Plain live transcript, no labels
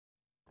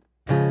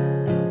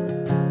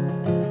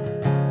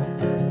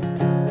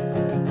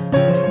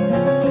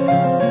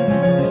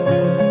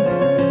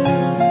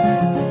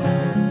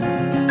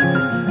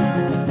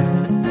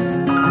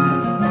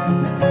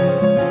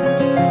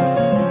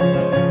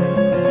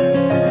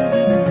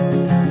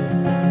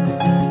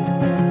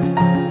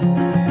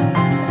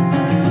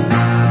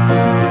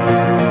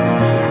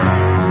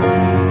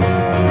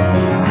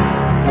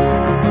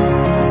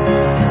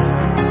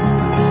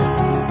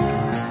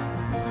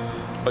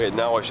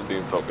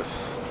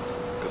focus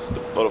because the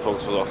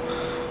autofocus was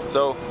off.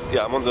 So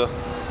yeah, I'm on the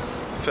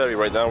ferry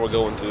right now. We're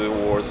going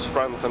towards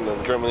France and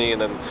then Germany,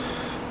 and then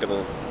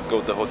gonna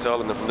go to the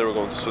hotel, and then from there we're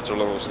going to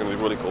Switzerland, which is gonna be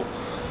really cool.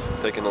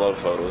 Taking a lot of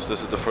photos.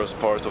 This is the first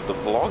part of the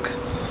vlog,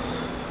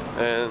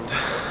 and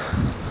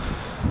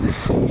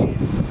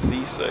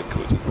seasick,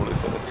 which is really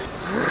funny.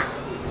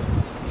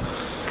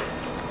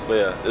 But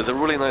yeah, there's a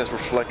really nice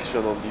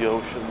reflection on the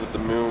ocean with the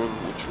moon,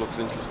 which looks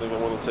interesting. I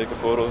want to take a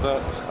photo of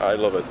that. I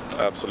love it,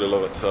 I absolutely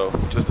love it. So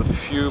just a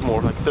few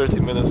more, like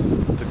 30 minutes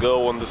to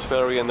go on this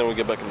ferry, and then we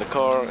get back in the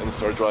car and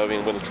start driving.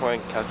 I'm going to try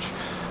and catch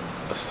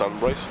a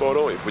sunrise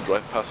photo if we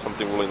drive past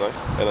something really nice.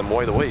 And I'm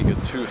wide awake at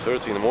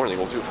 2:30 in the morning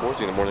or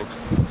 2:40 in the morning.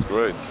 It's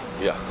great.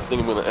 Yeah, I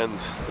think I'm going to end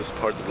this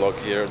part of the vlog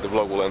here. The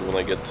vlog will end when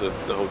I get to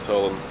the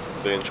hotel and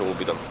the intro will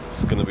be done.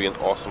 It's going to be an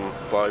awesome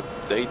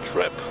 5-day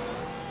trip.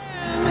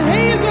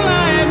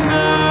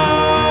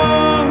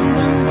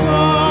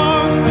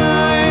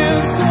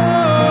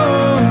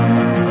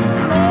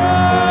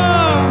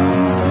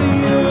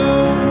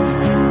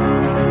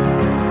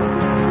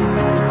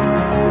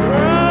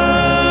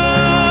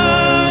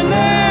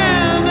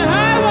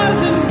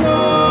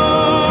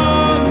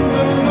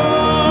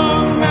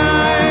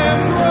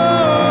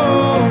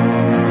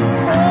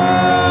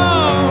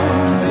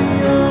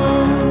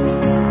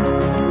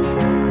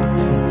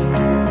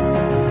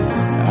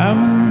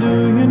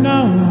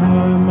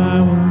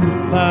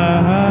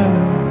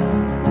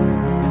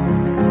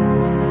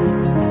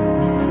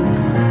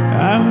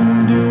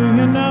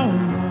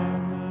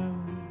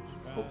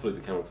 Hopefully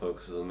the camera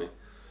focuses on me.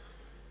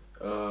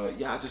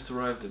 Yeah, I just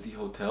arrived at the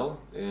hotel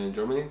in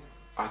Germany.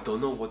 I don't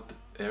know what the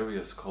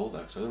area is called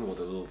actually. I don't know what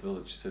the little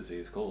village city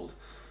is called.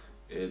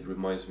 It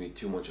reminds me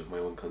too much of my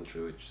own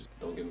country, which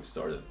don't get me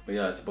started. But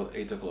yeah, it's about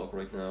 8 o'clock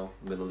right now.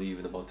 I'm gonna leave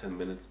in about 10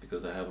 minutes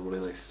because I have a really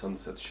nice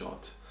sunset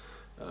shot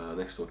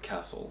next to a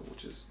castle,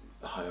 which is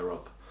higher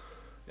up,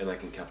 and I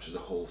can capture the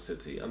whole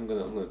city. I'm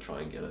gonna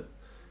try and get it.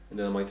 And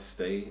then I might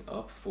stay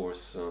up for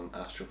some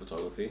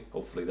astrophotography.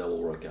 Hopefully that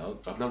will work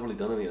out. I've not really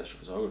done any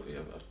astrophotography.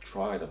 I've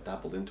tried, I've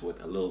dabbled into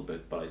it a little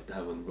bit, but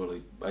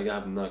I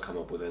have not come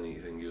up with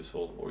anything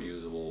useful or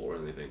usable or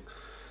anything.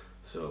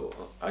 So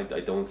I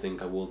don't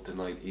think I will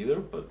tonight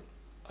either, but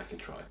I can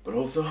try. But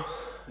also,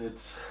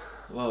 it's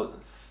about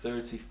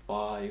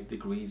 35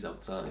 degrees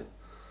outside,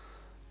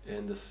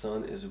 and the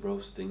sun is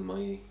roasting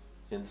my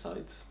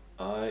insides.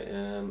 I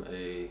am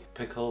a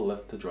pickle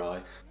left to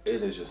dry.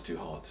 It is just too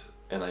hot.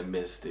 And I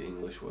miss the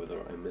English weather.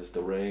 I miss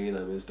the rain, I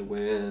miss the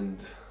wind,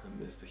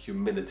 I miss the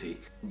humidity.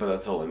 But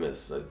that's all I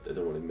miss. I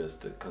don't really miss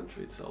the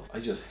country itself.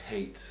 I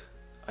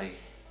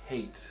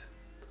hate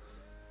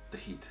the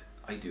heat.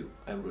 I do,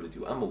 I really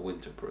do. I'm a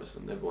winter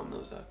person, everyone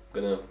knows that.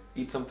 I'm gonna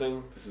eat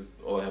something. This is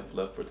all I have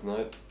left for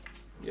tonight.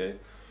 Yay.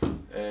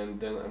 And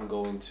then I'm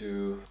going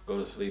to go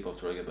to sleep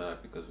after I get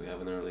back because we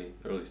have an early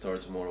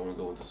start tomorrow. I want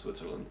to go into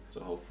Switzerland. So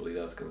hopefully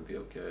that's gonna be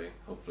okay.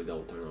 Hopefully that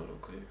will turn out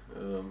okay.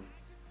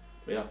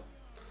 But yeah.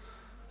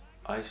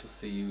 I shall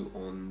see you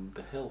on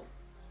the hill.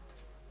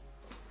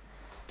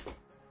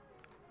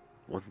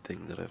 One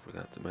thing that I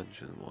forgot to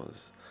mention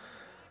was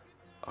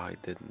I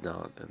did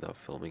not end up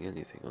filming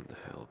anything on the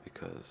hill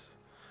because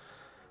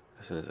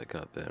as soon as I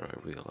got there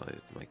I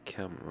realized my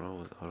camera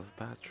was out of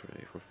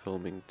battery for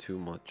filming too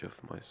much of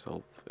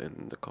myself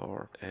in the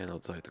car and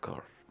outside the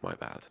car. My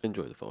bad.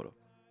 Enjoy the photo.